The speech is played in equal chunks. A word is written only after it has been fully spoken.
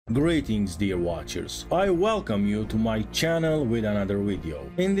Greetings dear watchers, I welcome you to my channel with another video.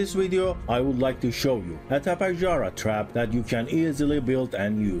 In this video I would like to show you a Tapejara trap that you can easily build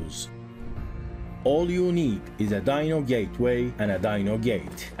and use. All you need is a dino gateway and a dino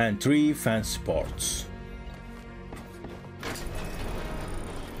gate and 3 fence ports.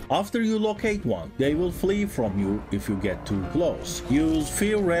 After you locate one, they will flee from you if you get too close. Use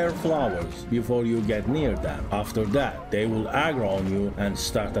few rare flowers before you get near them. After that, they will aggro on you and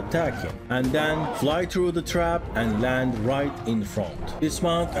start attacking. And then fly through the trap and land right in front.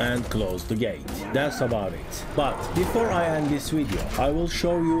 Dismount and close the gate. That's about it. But before I end this video, I will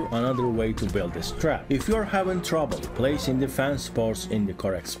show you another way to build this trap. If you're having trouble placing the fence ports in the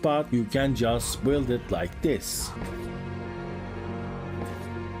correct spot, you can just build it like this.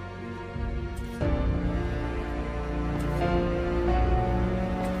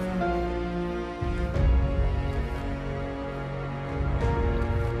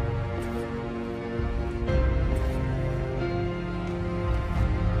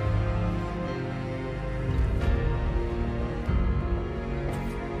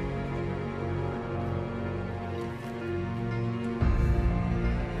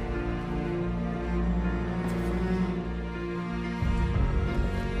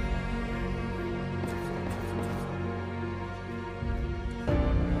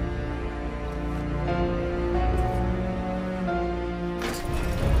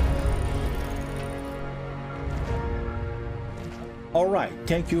 Alright,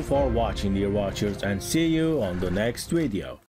 thank you for watching dear watchers and see you on the next video.